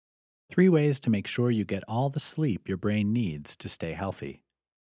3 ways to make sure you get all the sleep your brain needs to stay healthy.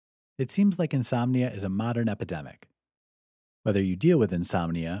 It seems like insomnia is a modern epidemic. Whether you deal with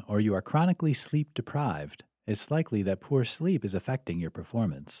insomnia or you are chronically sleep deprived, it's likely that poor sleep is affecting your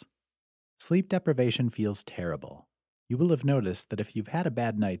performance. Sleep deprivation feels terrible. You will have noticed that if you've had a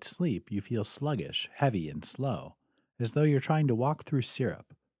bad night's sleep, you feel sluggish, heavy, and slow, as though you're trying to walk through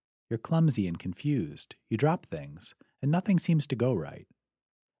syrup. You're clumsy and confused, you drop things, and nothing seems to go right.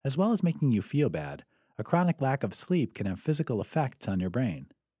 As well as making you feel bad, a chronic lack of sleep can have physical effects on your brain.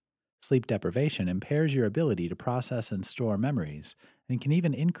 Sleep deprivation impairs your ability to process and store memories and can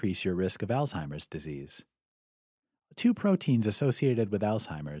even increase your risk of Alzheimer's disease. 2 proteins associated with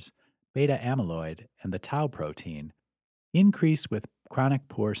Alzheimer's, beta amyloid and the tau protein, increase with chronic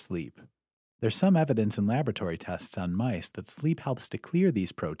poor sleep. There's some evidence in laboratory tests on mice that sleep helps to clear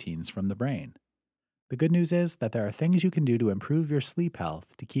these proteins from the brain. The good news is that there are things you can do to improve your sleep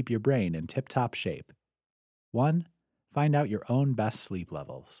health to keep your brain in tip-top shape. 1. Find out your own best sleep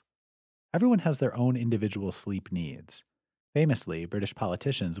levels. Everyone has their own individual sleep needs. Famously, British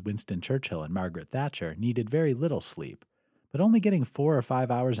politicians Winston Churchill and Margaret Thatcher needed very little sleep, but only getting 4 or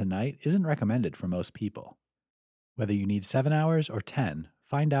 5 hours a night isn't recommended for most people. Whether you need 7 hours or 10,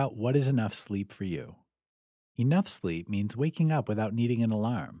 find out what is enough sleep for you. Enough sleep means waking up without needing an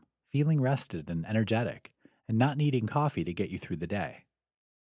alarm, feeling rested and energetic, and not needing coffee to get you through the day.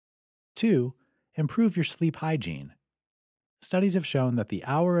 2. Improve your sleep hygiene. Studies have shown that the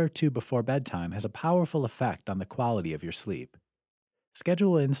hour or 2 before bedtime has a powerful effect on the quality of your sleep.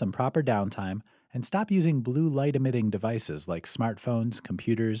 Schedule in some proper downtime and stop using blue light-emitting devices like smartphones,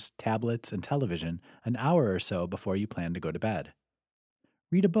 computers, tablets, and television an hour or so before you plan to go to bed.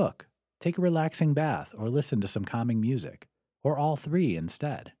 Read a book, take a relaxing bath, or listen to some calming music, or all 3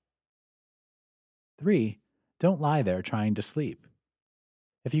 instead. 3. Don't lie there trying to sleep.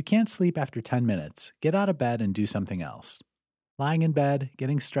 If you can't sleep after 10 minutes, get out of bed and do something else. Lying in bed,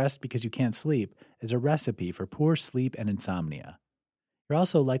 getting stressed because you can't sleep, is a recipe for poor sleep and insomnia. You're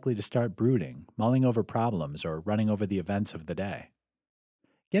also likely to start brooding, mulling over problems, or running over the events of the day.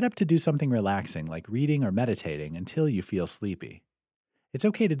 Get up to do something relaxing like reading or meditating until you feel sleepy. It's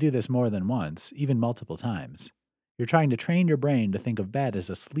okay to do this more than once, even multiple times. You're trying to train your brain to think of bed as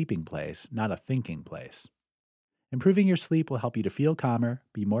a sleeping place, not a thinking place. Improving your sleep will help you to feel calmer,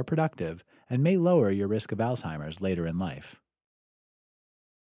 be more productive, and may lower your risk of Alzheimer's later in life.